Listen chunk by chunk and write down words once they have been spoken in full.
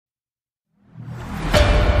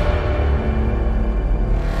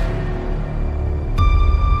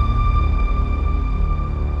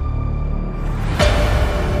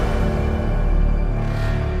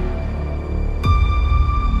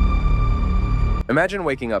Imagine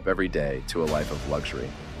waking up every day to a life of luxury.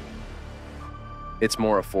 It's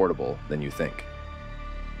more affordable than you think.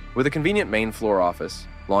 With a convenient main floor office,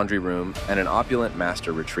 laundry room, and an opulent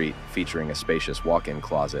master retreat featuring a spacious walk-in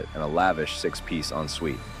closet and a lavish 6-piece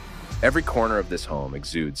ensuite, every corner of this home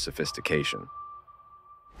exudes sophistication.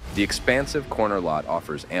 The expansive corner lot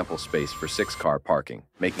offers ample space for 6-car parking,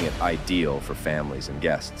 making it ideal for families and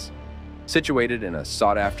guests. Situated in a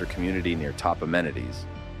sought-after community near top amenities,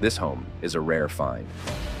 this home is a rare find.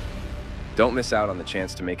 Don't miss out on the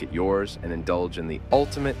chance to make it yours and indulge in the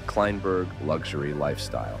ultimate Kleinburg luxury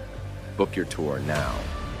lifestyle. Book your tour now.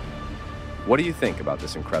 What do you think about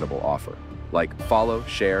this incredible offer? Like, follow,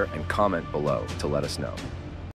 share, and comment below to let us know.